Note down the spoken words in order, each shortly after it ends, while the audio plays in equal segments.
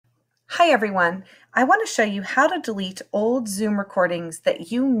Hi everyone. I want to show you how to delete old Zoom recordings that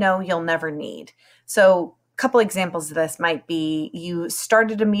you know you'll never need. So a couple examples of this might be you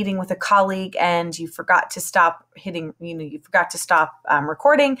started a meeting with a colleague and you forgot to stop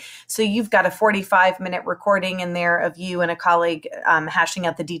recording. So you've got a 45-minute recording in there of you and a colleague hashing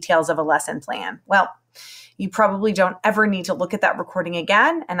out the details of a lesson plan. Well, you probably don't ever need to look at that recording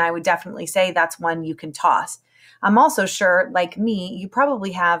again, and I would definitely say that's one you can toss. I'm also sure, like me, you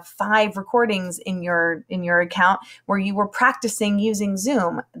probably have 5 recordings in your account where you were practicing using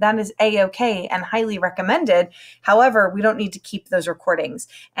Zoom. That is a-okay and highly recommended. However, we don't need to keep those recordings,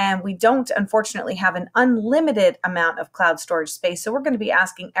 and we don't unfortunately have an unlimited amount of cloud storage space. So we're going to be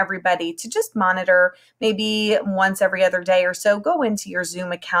asking everybody to just monitor maybe once every other day or so, go into your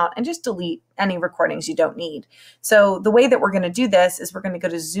Zoom account and just delete any recordings you don't need. So the way that we're going to do this is we're going to go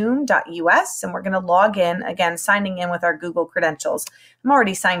to zoom.us and we're going to log in, again, signing in with our Google credentials. I'm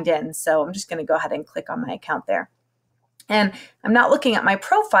already signed in, so I'm just going to go ahead and click on my account there. And I'm not looking at my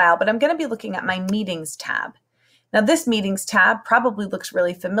profile, but I'm going to be looking at my meetings tab. Now, this meetings tab probably looks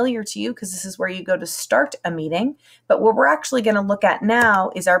really familiar to you because this is where you go to start a meeting. But what we're actually going to look at now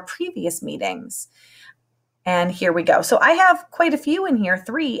is our previous meetings. And here we go. So I have quite a few in here,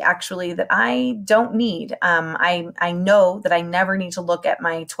 3 actually, that I don't need. I know that I never need to look at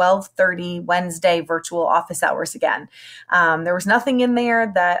my 12:30 Wednesday virtual office hours again. There was nothing in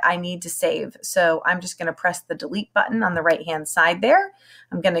there that I need to save. So I'm just going to press the delete button on the right-hand side there.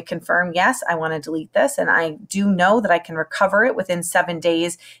 I'm going to confirm, yes, I want to delete this. And I do know that I can recover it within 7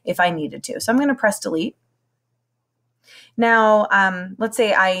 days if I needed to. So I'm going to press delete. Now, let's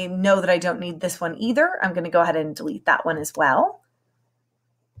say I know that I don't need this one either. I'm going to go ahead and delete that one as well.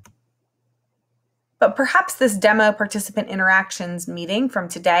 But perhaps this demo participant interactions meeting from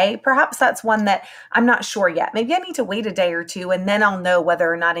today, perhaps that's one that I'm not sure yet. Maybe I need to wait a day or two and then I'll know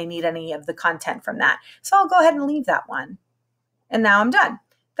whether or not I need any of the content from that. So I'll go ahead and leave that one. And now I'm done.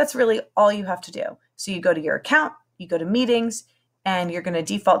 That's really all you have to do. So you go to your account, you go to meetings, and you're going to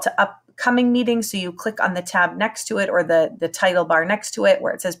default to upcoming meetings. So you click on the tab next to it or the title bar next to it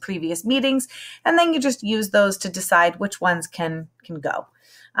where it says previous meetings. And then you just use those to decide which ones can go.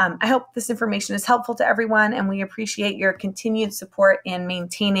 I hope this information is helpful to everyone, and we appreciate your continued support in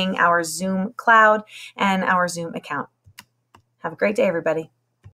maintaining our Zoom cloud and our Zoom account. Have a great day, everybody.